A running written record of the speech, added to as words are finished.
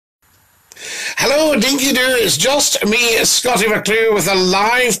Hello, Dinky-Doo. It's just me, Scottie McClue, with a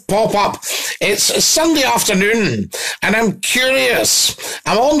live pop-up. It's Sunday afternoon, and I'm curious.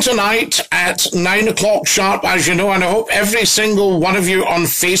 I'm on tonight at 9 o'clock sharp, as you know, and I hope every single one of you on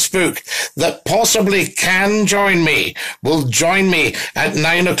Facebook that possibly can join me will join me at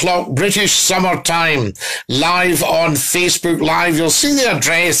 9 o'clock British summer time, live on Facebook Live. You'll see the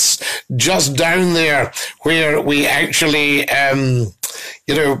address just down there where we actually,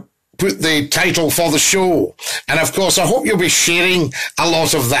 put the title for the show. And of course, I hope you'll be sharing a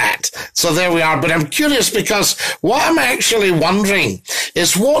lot of that. So there we are. But I'm curious because what I'm actually wondering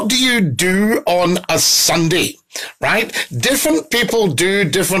is, what do you do on a Sunday? Right? Different people do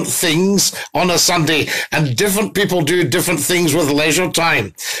different things on a Sunday, and different people do different things with leisure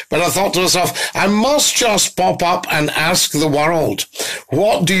time. But I thought to myself, I must just pop up and ask the world,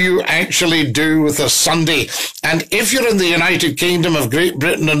 what do you actually do with a Sunday? And if you're in the United Kingdom of Great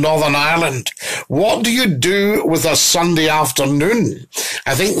Britain and Northern Ireland, what do you do with a Sunday afternoon?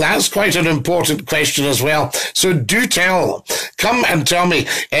 I think that's quite an important question as well. So do tell. Come and tell me.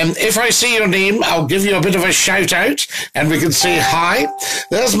 If I see your name, I'll give you a bit of a shout out and we can say hi.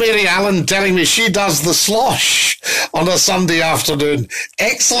 There's Mary Allen telling me she does the slosh on a Sunday afternoon.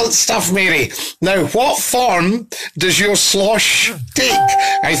 Excellent stuff, Mary. Now, what form does your slosh take?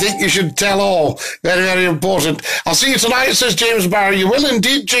 I think you should tell all. Very, very important. I'll see you tonight, says James Barr. You will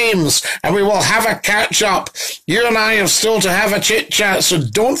indeed, James, and we will have a catch up. You and I have still to have a chit chat, so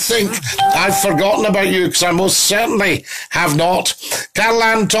don't think I've forgotten about you, because I most certainly have not. Carol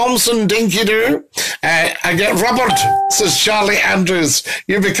Ann Thompson, Dinky-Doo. I get rubbered, says Charlie Andrews.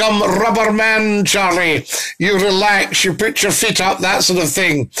 You become rubber man, Charlie. You relax, you put your feet up, that sort of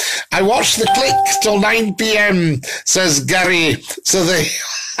thing. I watch the click till 9 p.m, says Gary. So they...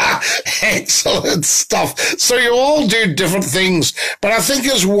 Excellent stuff. So you all do different things, but I think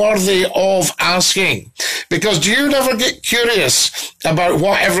it's worthy of asking, because do you never get curious about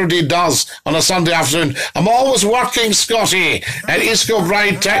what everybody does on a Sunday afternoon? I'm always working, Scotty, at East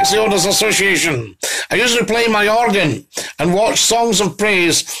Kilbride Taxi Owners Association. I usually play my organ and watch Songs of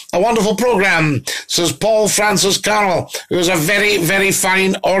Praise, a wonderful program, says Paul Francis Carroll, who is a very, very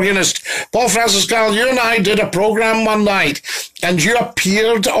fine organist. Paul Francis Carroll, you and I did a program one night, and you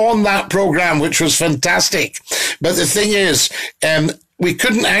appeared on that program, which was fantastic. But the thing is, we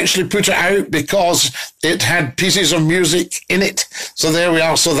couldn't actually put it out because it had pieces of music in it. So there we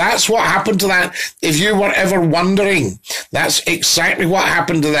are. So that's what happened to that. If you were ever wondering, that's exactly what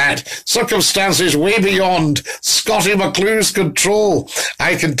happened to that. Circumstances way beyond Scottie McClue's control.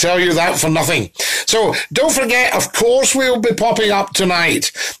 I can tell you that for nothing. So don't forget, of course, we'll be popping up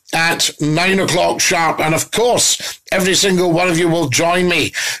tonight at 9 o'clock sharp. And of course, every single one of you will join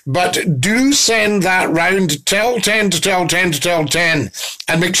me. But do send that round. Tell 10 to tell 10 to tell 10.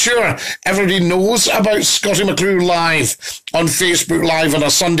 And make sure everybody knows about Scottie McClue Live on Facebook Live on a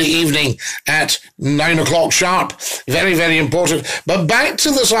Sunday evening at 9 o'clock sharp. Very, very important. But back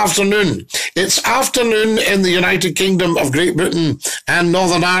to this afternoon. It's afternoon in the United Kingdom of Great Britain and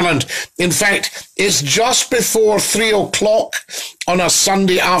Northern Ireland. In fact, it's just before 3 o'clock on a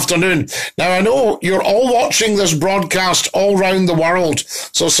Sunday afternoon. Now, I know you're all watching this broadcast all around the world.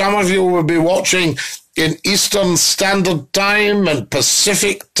 So some of you will be watching in Eastern Standard Time and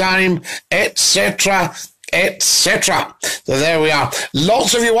Pacific Time, etc., etc. So there we are.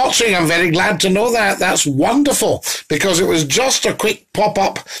 Lots of you watching. I'm very glad to know that. That's wonderful, because it was just a quick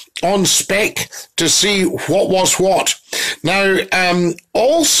pop-up on spec to see what was what. Now,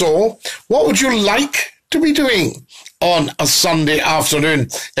 also, what would you like to be doing on a Sunday afternoon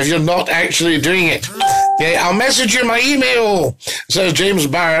if you're not actually doing it? Okay, I'll message you my email, says James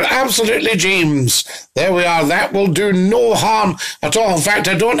Barrett. Absolutely, James. There we are. That will do no harm at all. In fact,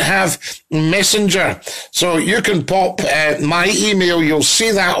 I don't have Messenger, so you can pop my email. You'll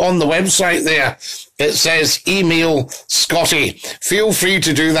see that on the website there. It says email Scotty. Feel free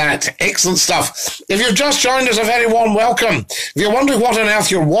to do that. Excellent stuff. If you've just joined us, a very warm welcome. If you're wondering what on earth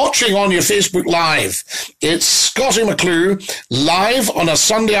you're watching on your Facebook Live, it's Scottie McClue live on a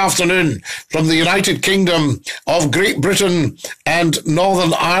Sunday afternoon from the United Kingdom of Great Britain and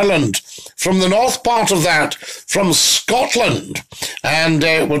Northern Ireland. From the north part of that, from Scotland. And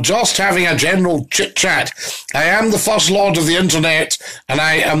we're just having a general chit-chat. I am the First Lord of the Internet, and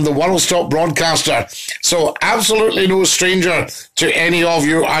I am the world's top broadcaster. So absolutely no stranger to any of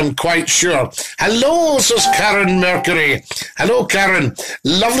you, I'm quite sure. Hello, says Karen Mercury. Hello, Karen.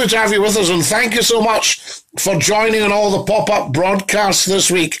 Lovely to have you with us, and thank you so much for joining on all the pop-up broadcasts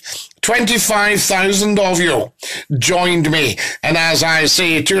this week. 25,000 of you joined me. And as I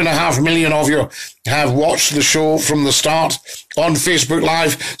say, 2.5 million of you have watched the show from the start on Facebook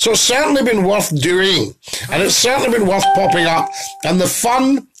Live. So it's certainly been worth doing. And it's certainly been worth popping up. And the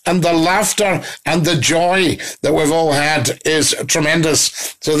fun and the laughter and the joy that we've all had is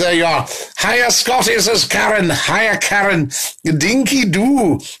tremendous. So there you are. Hiya, Scotty, says Karen. Hiya, Karen.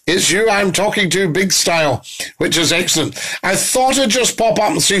 Dinky-Doo. It's you I'm talking to, big style, which is excellent. I thought I'd just pop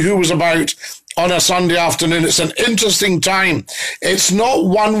up and see who was about on a Sunday afternoon. It's an interesting time. It's not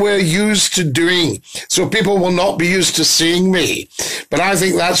one we're used to doing, so people will not be used to seeing me. But I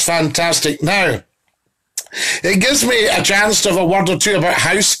think that's fantastic. Now, it gives me a chance to have a word or two about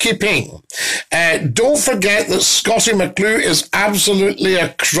housekeeping. Don't forget that Scottie McClue is absolutely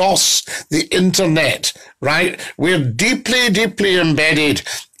across the internet, right? We're deeply, deeply embedded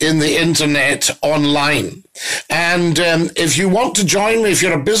in the internet online. And if you want to join me, if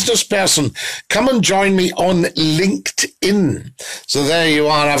you're a business person, come and join me on LinkedIn. So there you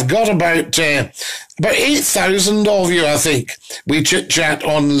are. I've got about 8,000 of you, I think. We chit-chat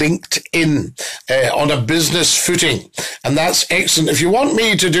on LinkedIn on a business footing. And that's excellent. If you want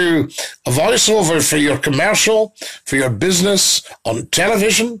me to do a voiceover for your commercial, for your business, on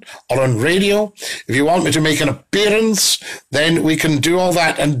television or on radio, if you want me to make an appearance, then we can do all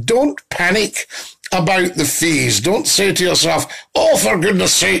that. And don't panic about the fees. Don't say to yourself, oh, for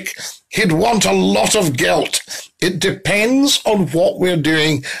goodness sake, he'd want a lot of guilt. It depends on what we're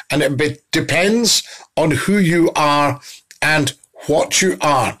doing, and it depends on who you are and what you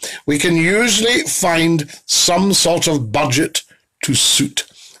are. We can usually find some sort of budget to suit.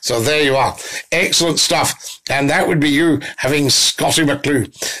 So there you are. Excellent stuff. And that would be you having Scottie McClue.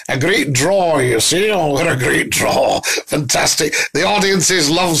 A great draw, you see. Oh, what a great draw. Fantastic. The audiences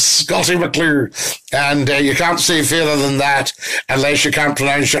love Scottie McClue. And you can't say fairer than that unless you can't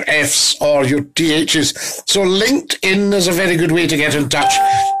pronounce your F's or your TH's. So LinkedIn is a very good way to get in touch.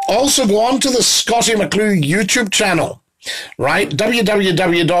 Also go on to the Scottie McClue YouTube channel. Right,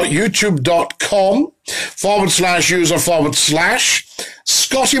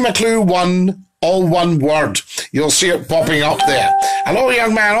 www.youtube.com/user/Scottie McClue 1, all one word. You'll see it popping up there. Hello,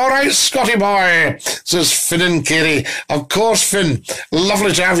 young man. All right, Scotty boy, says Finn and Kerry. Of course, Finn.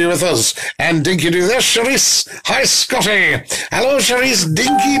 Lovely to have you with us. And Dinky-Doo. There's Charisse. Hi, Scotty. Hello, Charisse.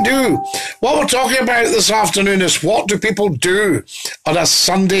 Dinky-Doo. What we're talking about this afternoon is what do people do on a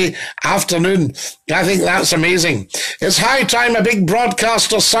Sunday afternoon? I think that's amazing. It's high time a big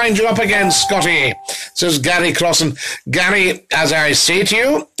broadcaster signed you up again, Scotty, says Gary Crossan. Gary, as I say to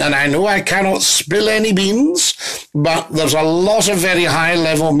you, and I know I cannot spill any beans, but there's a lot of very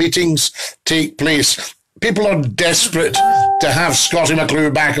high-level meetings take place. People are desperate to have Scottie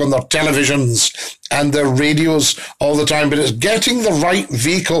McClue back on their televisions and their radios all the time, but it's getting the right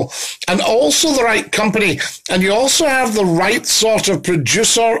vehicle and also the right company. And you also have the right sort of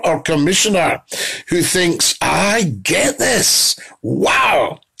producer or commissioner who thinks, I get this.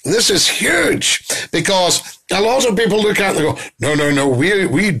 Wow. This is huge, because a lot of people look at it and go, no,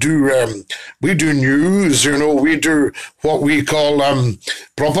 we do news, we do what we call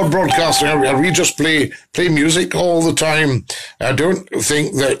proper broadcasting. We just play music all the time. I don't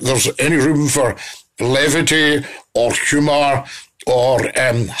think that there's any room for levity or humor or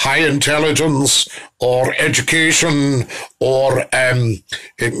high intelligence or education or,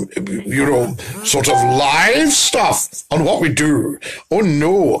 sort of live stuff on what we do. Oh,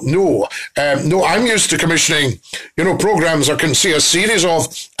 no, I'm used to commissioning, programs I can see a series of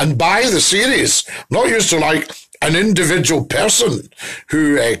and buy the series. Not used to like an individual person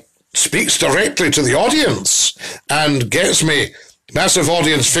who speaks directly to the audience and gets me massive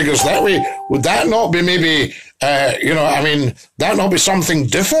audience figures that way. Would that not be maybe... that not be something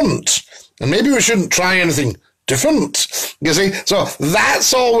different? And maybe we shouldn't try anything different, you see? So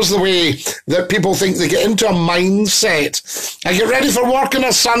that's always the way that people think. They get into a mindset. I get ready for work on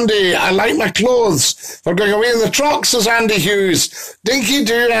a Sunday. I like my clothes for going away in the truck, says Andy Hughes.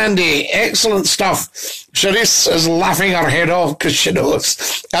 Dinky-Doo, Andy. Excellent stuff. Charisse is laughing her head off because she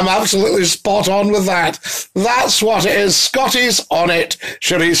knows I'm absolutely spot on with that. That's what it is. Scotty's on it.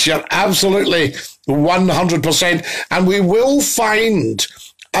 Charisse, you're absolutely 100%. And we will find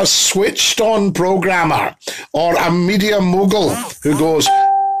a switched-on programmer or a media mogul who goes,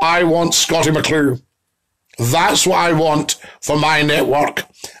 I want Scottie McClue. That's what I want for my network.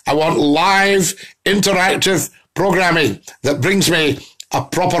 I want live, interactive programming that brings me a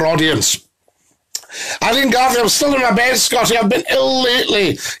proper audience. Irene Garvey, I'm still in my bed, Scotty. I've been ill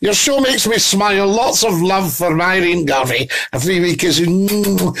lately. Your show makes me smile. Lots of love for Irene Garvey. A 3-week kiss.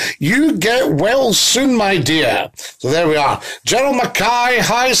 You get well soon, my dear. So there we are. Gerald Mackay.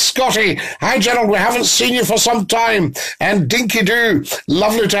 Hi, Scotty. Hi, Gerald. We haven't seen you for some time. And Dinky-Doo.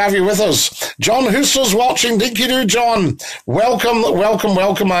 Lovely to have you with us. John Husserl's watching. Dinky-Doo, John. Welcome, welcome,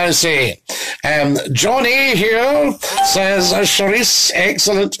 welcome, I say. John A. here says, Charisse,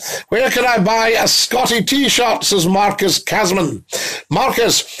 excellent. Where can I buy a Scotty t-shirt, says Marcus Casman.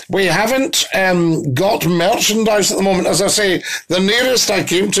 Marcus, we haven't got merchandise at the moment. As I say, the nearest I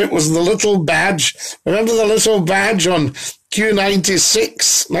came to it was the little badge. Remember the little badge on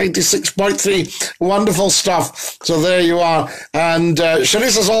Q96, 96.3, wonderful stuff. So there you are. And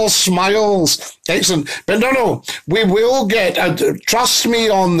Charisse is all smiles. Excellent. But no, we will get, trust me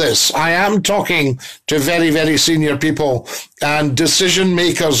on this, I am talking to very, very senior people and decision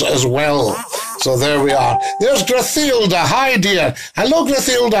makers as well. So there we are. There's Grathilda. Hi, dear. Hello,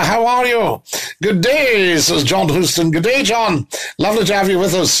 Grathilda. How are you? Good day, says John Houston. Good day, John. Lovely to have you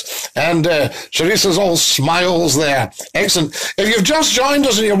with us. And Charisse is all smiles there. Excellent. If you've just joined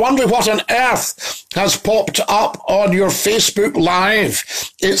us and you're wondering what on earth has popped up on your Facebook Live,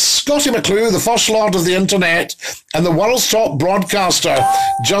 it's Scottie McClue, the First Lord of the Internet and the world's top broadcaster,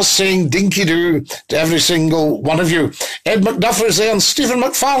 just saying Dinky-Doo to every single one of you. Ed McDuffer is there and Stephen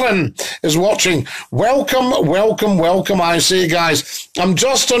McFarlane is watching. Welcome, welcome, welcome, I say, guys. I'm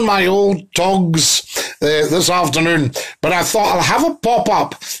just on my old togs this afternoon, but I thought I'll have a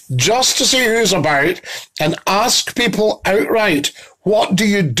pop-up just to see who's about and ask people outright, what do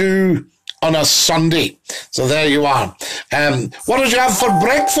you do on a Sunday? So there you are. What did you have for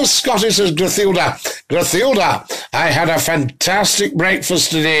breakfast, Scotty, says Grathilda. Grathilda, I had a fantastic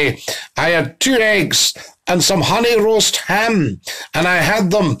breakfast today. I had 2 eggs and some honey roast ham, and I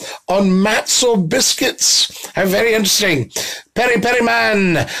had them on matzo biscuits. How very interesting. Peri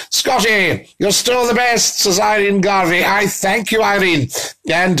man, Scotty, you're still the best, says Irene Garvey. I thank you, Irene.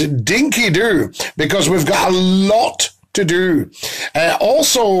 And Dinky-Doo, because we've got a lot to do.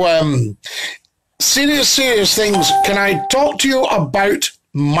 Also, serious things. Can I talk to you about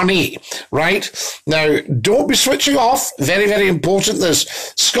money, right? Now, don't be switching off. Very, very important,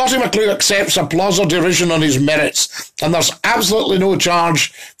 this. Scottie McClue accepts applause or derision on his merits, and there's absolutely no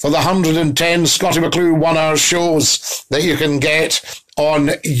charge for the 110 Scottie McClue 1-hour shows that you can get on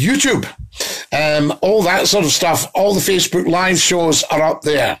YouTube. All that sort of stuff. All the Facebook Live shows are up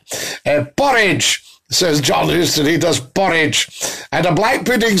there. Porridge, says John Houston. He does porridge. And a black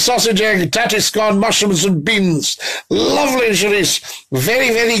pudding, sausage, egg, tatty scone, mushrooms and beans. Lovely, Charisse. Very,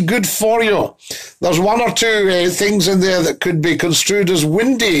 very good for you. There's 1 or 2 things in there that could be construed as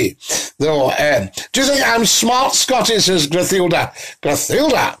windy, though. Do you think I'm smart, Scotty, says Grathilda.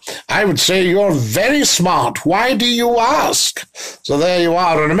 Grathilda, I would say you're very smart. Why do you ask? So there you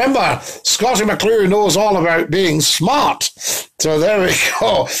are. And remember, Scottie McClue knows all about being smart. So there we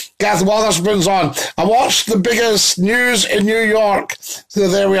go. Kath Wotherspoon's on. I watched the biggest news in New York. So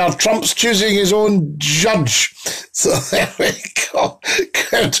there we are. Trump's choosing his own judge. So there we go.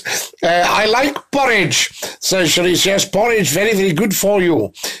 Good. I like porridge, says Charisse. Yes, porridge, very, very good for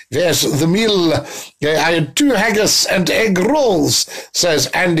you. Yes, the meal. I had 2 haggis and egg rolls, says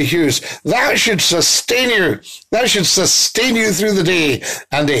Andy Hughes. That should sustain you. That should sustain you through the day,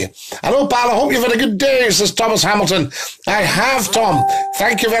 Andy. Hello, pal. I hope you've had a good day, says Thomas Hamilton. I have, Tom.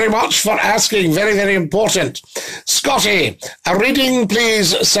 Thank you very much for asking. Very, very important. Scotty, a reading,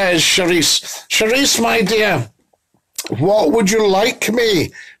 please, says Charisse. Charisse, my dear, what would you like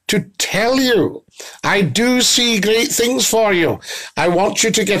me to tell you? I do see great things for you. I want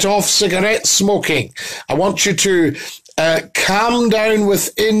you to get off cigarette smoking. I want you to calm down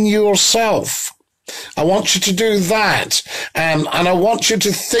within yourself. I want you to do that. And I want you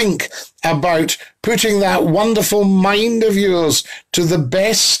to think about putting that wonderful mind of yours to the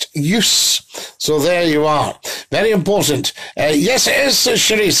best use. So there you are. Very important. Yes, it is, says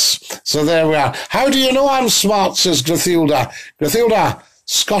Charisse. So there we are. How do you know I'm smart, says Grathilda. Grathilda,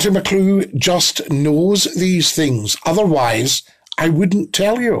 Scottie McClue just knows these things. Otherwise, I wouldn't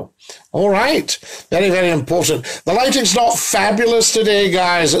tell you. All right. Very, very important. The lighting's not fabulous today,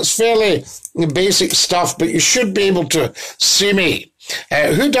 guys. It's fairly basic stuff, but you should be able to see me.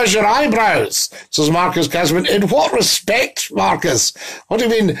 Who does your eyebrows? Says Marcus Casman. In what respect, Marcus? What do you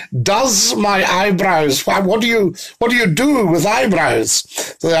mean, does my eyebrows? What do you do with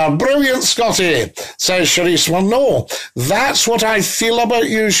eyebrows? They are brilliant, Scotty, says Sharice. Well, no, that's what I feel about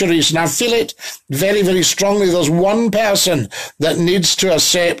you, Sharice, and I feel it very, very strongly. There's one person that needs to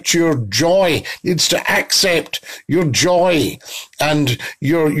accept your joy, needs to accept your joy and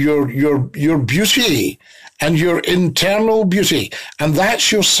your beauty and your internal beauty, and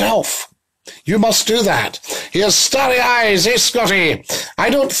that's yourself. You must do that. He has starry eyes, eh, Scotty?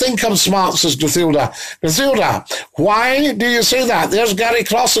 I don't think I'm smart, says Grathilda. Grathilda, why do you say that? There's Gary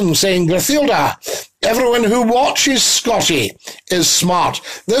Crossan saying, Grathilda, everyone who watches Scotty is smart.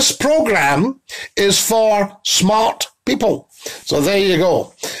 This program is for smart people. So there you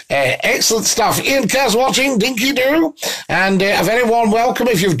go. Excellent stuff. Ian Kaz watching Dinky-Doo, and a very warm welcome.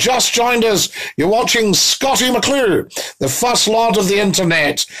 If you've just joined us, you're watching Scottie McClue, the first lord of the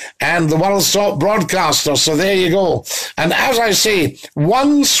internet and the world's top broadcaster. So there you go. And as I say,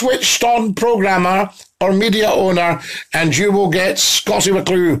 one switched on programmer or media owner, and you will get Scottie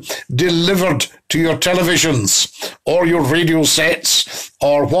McClue delivered to your televisions or your radio sets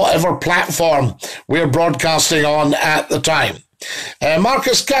or whatever platform we're broadcasting on at the time.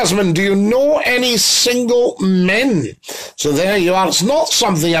 Marcus Casman, do you know any single men? So there you are. It's not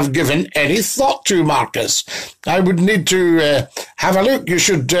something I've given any thought to, Marcus. I would need to have a look. You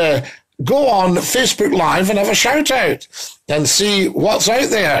should go on Facebook Live and have a shout out and see what's out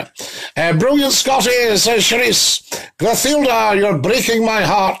there. Brilliant, Scotty, says Sharice. Grathilda, you're breaking my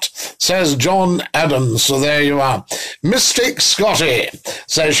heart, says John Adams. So there you are. Mystic Scotty,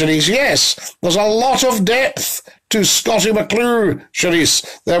 says Sharice. Yes, there's a lot of depth to Scottie McClue,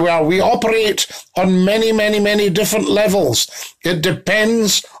 Sharice. There we are. We operate on many, many, many different levels. It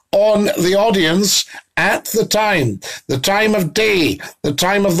depends on the audience at the time of day, the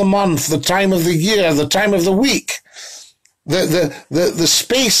time of the month, the time of the year, the time of the week, the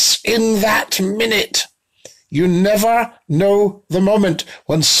space in that minute. You never know the moment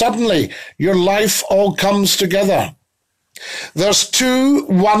when suddenly your life all comes together. There's 2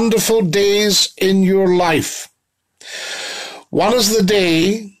 wonderful days in your life. One is the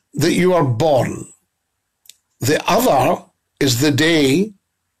day that you are born. The other is the day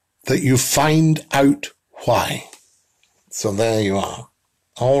that you find out why. So there you are.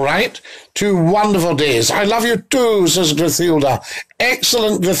 All right. 2 wonderful days. I love you too, says Grathilda.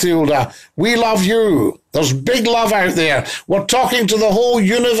 Excellent, Grathilda. We love you. There's big love out there. We're talking to the whole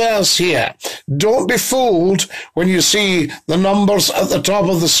universe here. Don't be fooled when you see the numbers at the top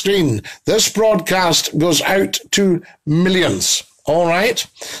of the screen. This broadcast goes out to millions. All right.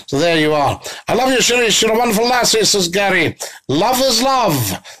 So there you are. I love you, Sharice. You're a wonderful lassie, says Gary. Love is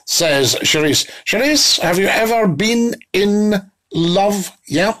love, says Sharice. Sharice, have you ever been in love?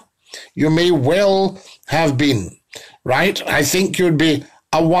 Yeah, you may well have been, right? I think you'd be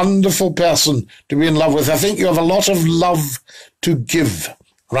a wonderful person to be in love with. I think you have a lot of love to give,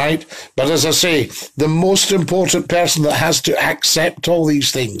 right? But as I say, the most important person that has to accept all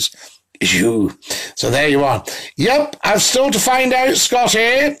these things is you. So there you are. Yep, I've still to find out,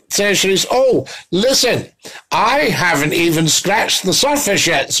 Scotty, says Sharice. Oh, listen, I haven't even scratched the surface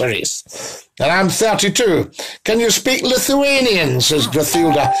yet, Sharice. And I'm 32. Can you speak Lithuanian, says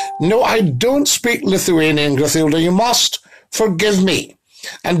Grathilda. No, I don't speak Lithuanian, Grathilda. You must forgive me.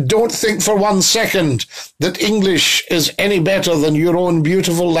 And don't think for 1 second that English is any better than your own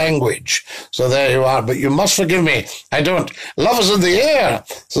beautiful language. So there you are. But you must forgive me. I don't. Love is in the air,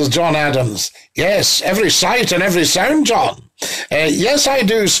 says John Adams. Yes, every sight and every sound, John. Yes, I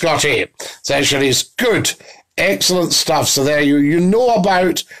do, Scotty, says Sharice. Good. Excellent stuff. So there you know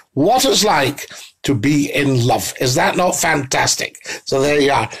about what it's like to be in love. Is that not fantastic? So there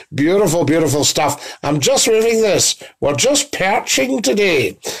you are. Beautiful, beautiful stuff. I'm just reading this. We're just perching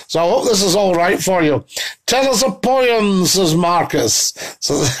today. So I hope this is all right for you. Tell us a poem, says Marcus.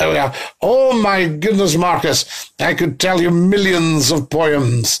 So there we are. Oh my goodness, Marcus. I could tell you millions of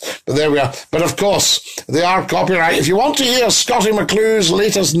poems. But there we are. But of course, they are copyright. If you want to hear Scottie McClue's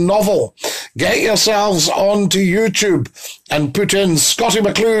latest novel, get yourselves onto YouTube and put in Scottie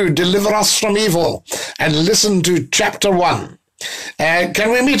McClue, Deliver Us from Evil, and listen to chapter 1.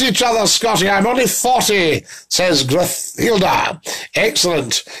 Can we meet each other, Scotty? I'm only 40, says Grathilda.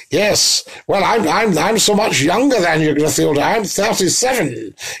 Excellent. Yes. Well, I'm so much younger than you, Grathilda. I'm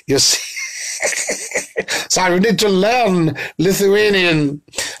 37. You see. So I need to learn Lithuanian.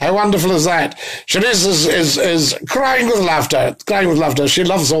 How wonderful is that? Sharice is crying with laughter, crying with laughter. She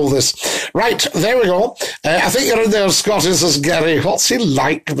loves all this. Right, there we go. I think you're in there, Scottish, says Gary. What's he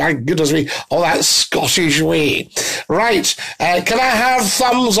like? My goodness me, all that Scottish way. Right, can I have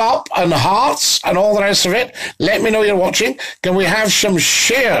thumbs up and hearts and all the rest of it? Let me know you're watching. Can we have some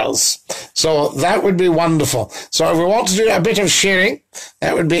shares? So that would be wonderful. So if we want to do a bit of sharing,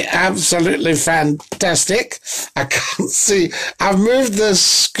 that would be absolutely fantastic. I can't see. I've moved the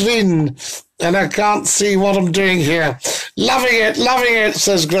screen and I can't see what I'm doing here. Loving it,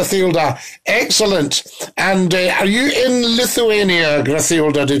 says Grathilda. Excellent. And are you in Lithuania,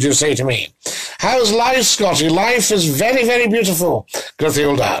 Grathilda, did you say to me? How's life, Scotty? Life is very, very beautiful,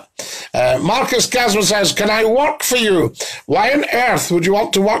 Grathilda. Marcus Casman says, can I work for you? Why on earth would you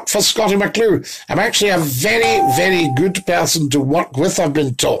want to work for Scottie McClue? I'm actually a very, very good person to work with, I've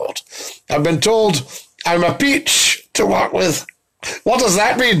been told. I've been told I'm a peach to work with. What does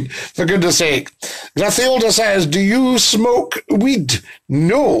that mean, for goodness sake? Grathilda says, do you smoke weed?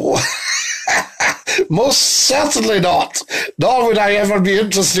 No. Most certainly not. Nor would I ever be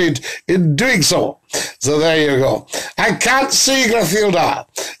interested in doing so. So there you go. I can't see Grathilda,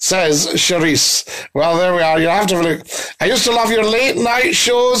 says Sharice. Well, there we are. You'll have to have a look. I used to love your late night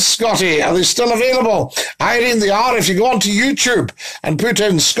shows, Scotty. Are they still available? Irene, they are. If you go onto YouTube and put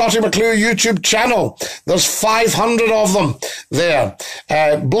in Scottie McClue YouTube channel, there's 500 of them there.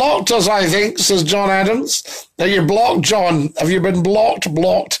 Blocked us, I think, says John Adams. Are you blocked, John? Have you been blocked?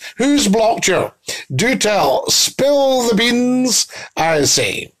 Blocked? Who's blocked you? Do tell. Spill the beans, I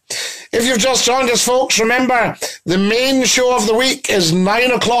say. If you've just joined us, folks, remember, the main show of the week is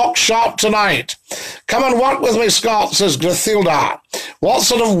 9 o'clock sharp tonight. Come and work with me, Scott, says Grathilda. What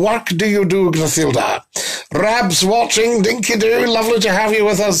sort of work do you do, Grathilda? Rab's watching, Dinky-Doo, lovely to have you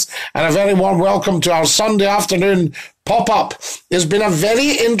with us, and a very warm welcome to our Sunday afternoon pop-up. It's been a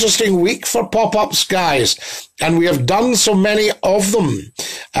very interesting week for pop-ups, guys, and we have done so many of them.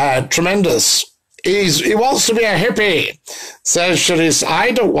 Tremendous. He wants to be a hippie, says Sharice. I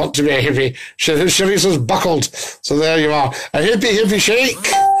don't want to be a hippie. Sharice is buckled. So there you are. A hippie shake.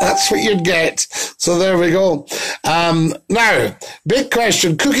 That's what you'd get. So there we go. Now, big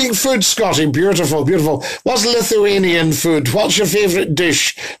question. Cooking food, Scotty. Beautiful, beautiful. What's Lithuanian food? What's your favourite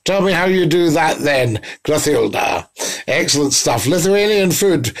dish? Tell me how you do that then, Grathilda. Excellent stuff. Lithuanian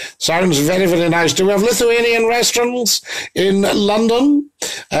food. Sounds very, very nice. Do we have Lithuanian restaurants in London?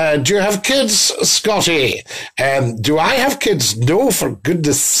 Do you have kids, Scotty? Do I have kids? No, for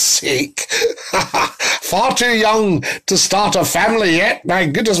goodness sake. Far too young to start a family yet. My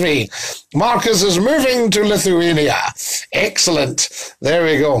goodness me. Marcus is moving to Lithuania. Excellent. There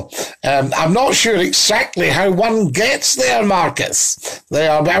we go. I'm not sure exactly how one gets there, Marcus.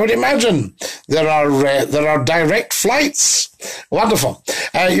 I would imagine there are direct flights. Wonderful.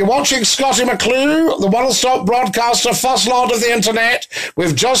 You're watching Scottie McClue, the one-stop broadcaster, first lord of the internet.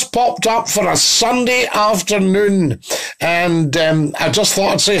 We've just popped up for a Sunday afternoon, and I just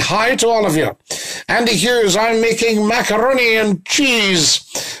thought I'd say hi to all of you. Andy Hughes, I'm making macaroni and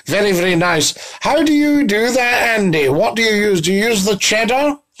cheese. Very, very nice. How do you do that, Andy? What do you use? Do you use the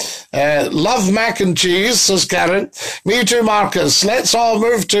cheddar? Love mac and cheese, says Karen. Me too, Marcus. Let's all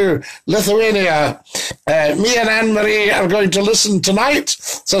move to Lithuania. Me and Anne-Marie are going to listen tonight,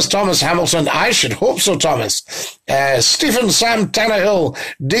 says Thomas Hamilton. I should hope so, Thomas. Stephen Sam Tannehill,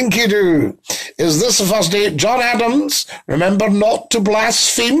 Dinky-Doo. Is this the first date? John Adams, remember not to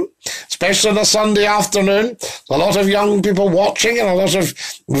blaspheme, especially on a Sunday afternoon. A lot of young people watching and a lot of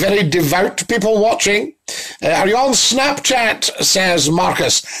very devout people watching. Are you on Snapchat, says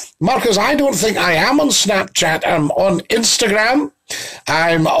Marcus. Marcus, I don't think I am on Snapchat. I'm on Instagram.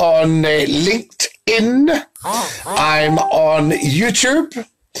 I'm on LinkedIn. I'm on YouTube.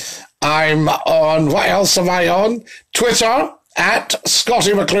 I'm on, what else am I on? Twitter, at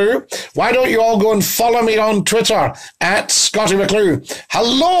Scottie McClue. Why don't you all go and follow me on Twitter, at Scottie McClue.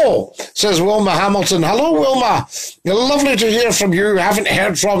 Hello, says Wilma Hamilton. Hello, Wilma. Lovely to hear from you. Haven't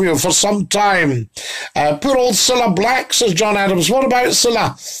heard from you for some time. Poor old Cilla Black, says John Adams. What about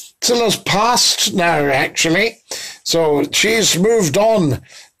Cilla? Cilla's passed now, actually. So she's moved on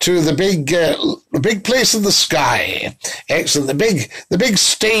to the big place in the sky. Excellent. The big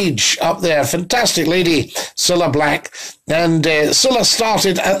stage up there. Fantastic lady, Cilla Black. And Cilla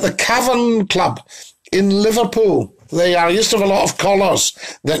started at the Cavern Club in Liverpool. I used to have a lot of callers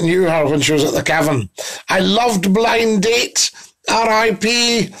that knew her when she was at the Cavern. I loved Blind Date.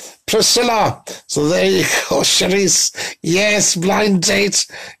 R.I.P. Priscilla. So there you go, Sharice. Yes, Blind Date.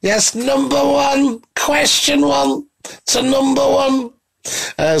 Yes, number one. Question one. It's a number one.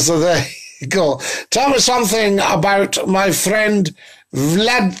 So there you go. Tell me something about my friend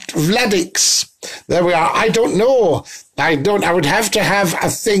Vladix. There we are. I don't know. I would have to have a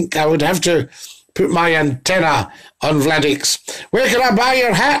think. I would have to put my antenna on Vladix. Where can I buy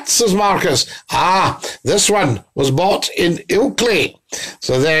your hat, says Marcus. This one was bought in Ilkley.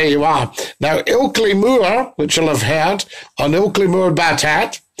 So there you are. Now, Ilkley Moor, which you'll have heard on Ilkley Moor Bat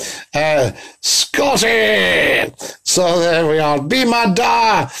Hat, Scotty. So there we are. Be my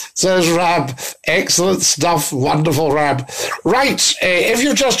da, says Rab. Excellent stuff. Wonderful, Rab. Right. If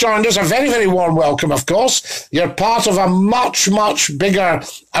you've just joined us, a very, very warm welcome, of course. You're part of a much, much bigger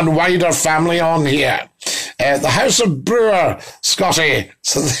and wider family on here. The House of Brewer, Scotty.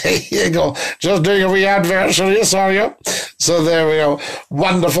 So there you go. Just doing a wee advert for you, are you? So there we go.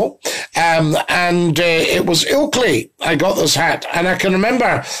 Wonderful. It was Ilkley I got this hat. And I can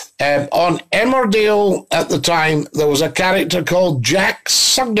remember on Emmerdale at the time, there was a character called Jack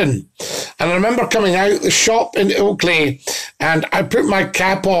Sugden. And I remember coming out the shop in Ilkley and I put my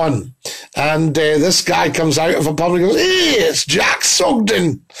cap on. And this guy comes out of a pub and goes, "Hey, it's Jack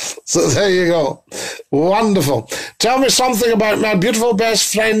Sugden." So there you go. Wonderful. Tell me something about my beautiful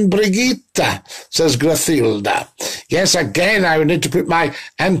best friend Brigitte, says Grathilda. Yes, again, I would need to put my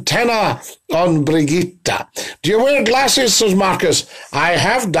antenna on Brigitte. Do you wear glasses, says Marcus? I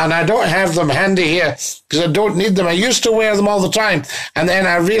have done. I don't have them handy here because I don't need them. I used to wear them all the time. And then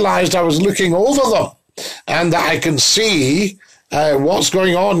I realized I was looking over them and that I can see what's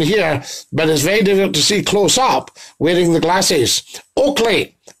going on here, but it's very difficult to see close up wearing the glasses.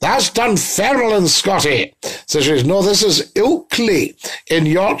 Oakley, that's Dunfermline, Scotty. So she says, no, this is Ilkley in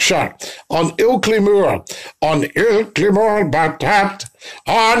Yorkshire, on Ilkley Moor, on Ilkley Moor Batat,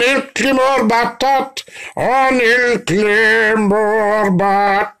 on Ilkley Moor Batat, on Ilkley Moor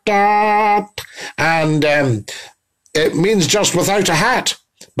Batat. And it means just without a hat.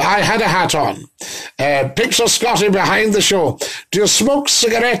 But I had a hat on. Picture Scotty behind the show. Do you smoke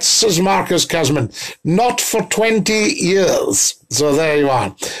cigarettes, says Marcus Casman? Not for 20 years. So there you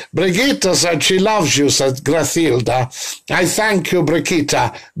are. Brigitte said she loves you, said Grathilda. I thank you,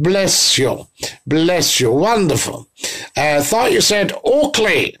 Brigitte. Bless you. Bless you. Wonderful. Thought you said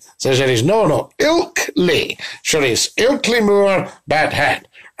Oakley. So she says, no, Ilkley. Sure is. Ilkley Moor Bat Hat.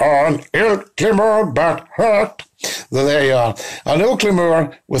 On Ilkley Moor Bat Hat. So there you are. On Ilkley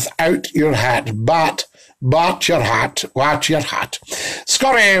Moor without your hat. But your hat. Watch your hat.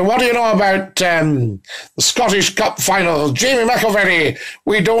 Scotty, what do you know about the Scottish Cup final? Jamie McIlvary,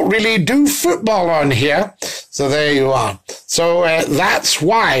 we don't really do football on here. So there you are. So that's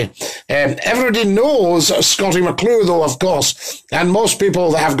why everybody knows Scottie McClue, though, of course. And most people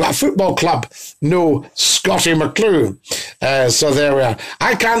that have got a football club know Scottie McClue. So there we are.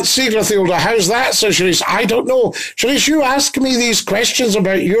 I can't see Grathilda. How's that? So Sharice, I don't know. Sharice, you ask me these questions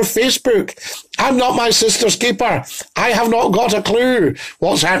about your Facebook. I'm not my sister's keeper. I have not got a clue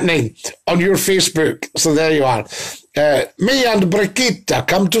what's happening on your Facebook. So there you are. Me and Brigitte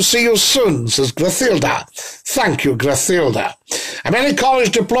come to see you soon, says Grathilda. Thank you, Grathilda. How many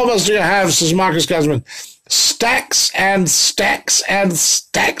college diplomas do you have, says Marcus Casman? Stacks and stacks and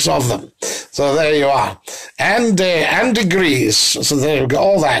stacks of them. So there you are. And degrees. So there you go,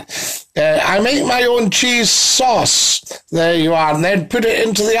 all that. I make my own cheese sauce. There you are. And then put it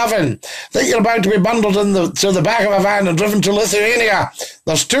into the oven. I think you're about to be bundled to the back of a van and driven to Lithuania.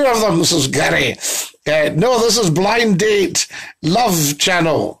 There's two of them, says Gary. No, this is Blind Date Love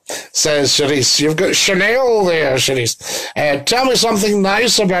Channel, says Sharice. You've got Chanel there, Sharice. Tell me something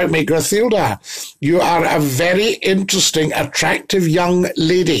nice about me, Grathilda. You are a very interesting, attractive young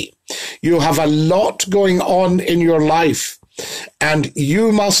lady. You have a lot going on in your life. And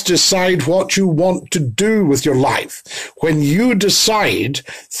you must decide what you want to do with your life. When you decide,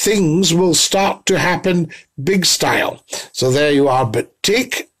 things will start to happen big style. So there you are. But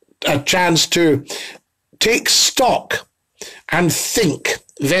take a chance to take stock and think.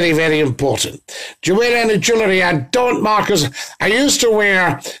 Very, very important. Do you wear any jewellery? I don't, Marcus. I used to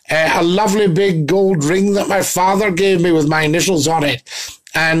wear a lovely big gold ring that my father gave me with my initials on it.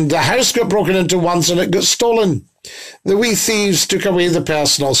 And the house got broken into once and it got stolen. The wee thieves took away the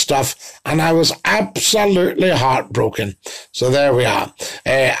personal stuff and I was absolutely heartbroken. So there we are.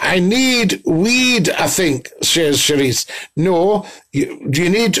 I need weed, I think, says Sharice. No, do you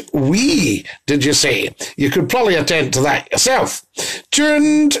need wee, did you say? You could probably attend to that yourself.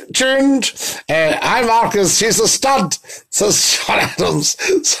 Tuned. I'm Marcus, he's a stud, says Sean Adams.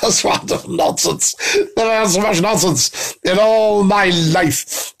 Says what of nonsense. Never had so much nonsense in all my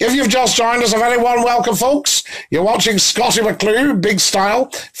life. If you've just joined us, a very warm welcome, folks. You're watching Scottie McClue, big style,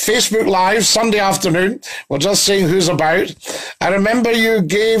 Facebook Live, Sunday afternoon. We're just seeing who's about. I remember you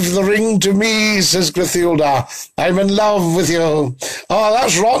gave the ring to me, says Grethilda. I'm in love with you. Oh,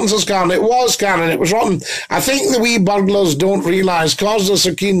 that's rotten, says Karen. It was, Karen. It was rotten. I think the wee burglars don't realise, because they're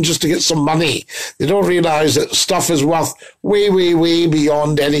so keen just to get some money, they don't realise that stuff is worth way, way, way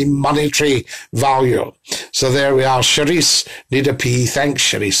beyond any monetary value. So there we are. Charisse, need a pee. Thanks,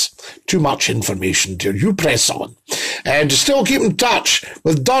 Charisse. Too much information, dear. You press on. And still keep in touch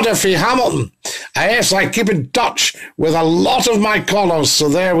with Dodify Hamilton. Yes, I keep in touch with a lot of my callers. So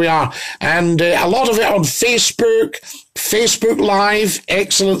there we are. And a lot of it on Facebook Live,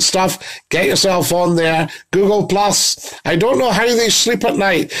 excellent stuff. Get yourself on there. Google Plus. I don't know how they sleep at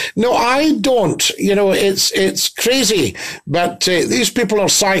night. No, I don't. You know, it's crazy. But these people are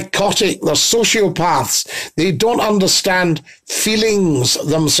psychotic. They're sociopaths. They don't understand feelings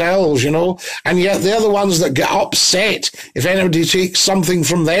themselves, you know, and yet they're the ones that get upset if anybody takes something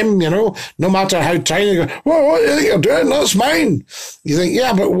from them, you know, no matter how tiny. They go, well, what do you think you're doing? That's mine. You think,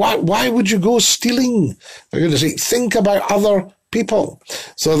 yeah, but why would you go stealing? For goodness sake, think about other people.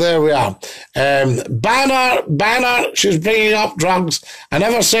 So there we are. Banner, she's bringing up drugs. I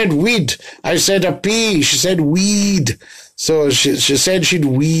never said weed. I said a P. She said weed. So she said she'd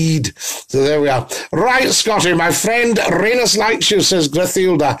weed. So there we are. Right, Scotty, my friend Rhenus likes you, says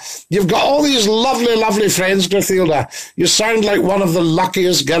Grethilda. You've got all these lovely, lovely friends, Grethilda. You sound like one of the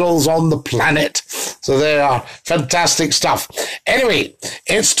luckiest girls on the planet. So there you are. Fantastic stuff. Anyway,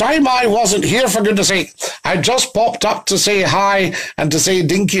 it's time I wasn't here, for goodness sake. I just popped up to say hi and to say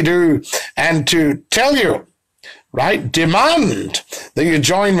Dinky-Doo and to tell you, right, demand that you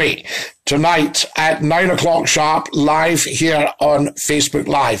join me tonight at 9 o'clock sharp, live here on Facebook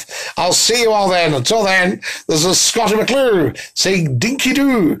Live. I'll see you all then. Until then, this is Scottie McClue saying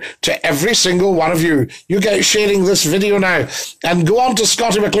Dinky-Doo to every single one of you. You get sharing this video now. And go on to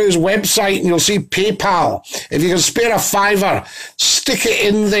Scottie McClue's website and you'll see PayPal. If you can spare a $5, stick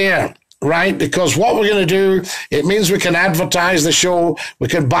it in there. Right, because what we're going to do, it means we can advertise the show, we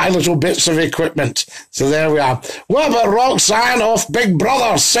can buy little bits of equipment. So there we are. What about Roxanne off Big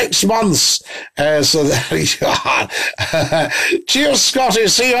Brother, 6 months? So there you are. Cheers, Scotty.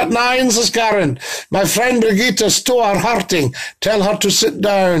 See you at 9, says Karen. My friend Brigitta's toe are hurting. Tell her to sit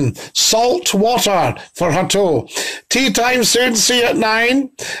down. Salt water for her toe. Tea time soon. See you at 9.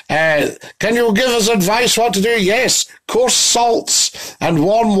 Can you give us advice what to do? Yes. Coarse salts and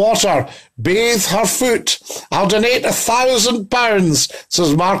warm water. Bathe her foot. I'll donate £1,000,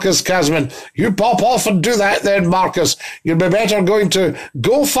 says Marcus Casman. You pop off and do that then, Marcus. You'd be better going to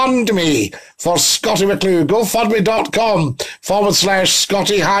GoFundMe for Scottie McClue.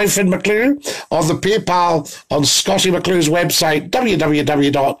 GoFundMe.com/Scottie-McClue or the PayPal on Scottie McClue's website,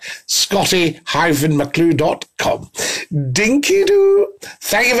 www.Scottie-McClue.com. Dinky-Doo.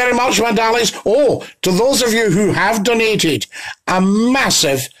 Thank you very much, my darlings. Oh, to those of you who have donated, a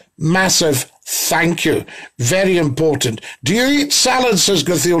massive thank you. Very important. Do you eat salad, says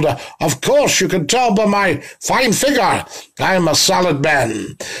Grethilda? Of course, you can tell by my fine figure. I'm a salad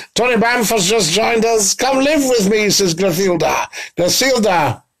man. Tony Bamford's just joined us. Come live with me, says Grethilda.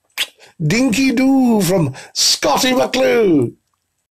 Grethilda, Dinky-Doo from Scottie McClue.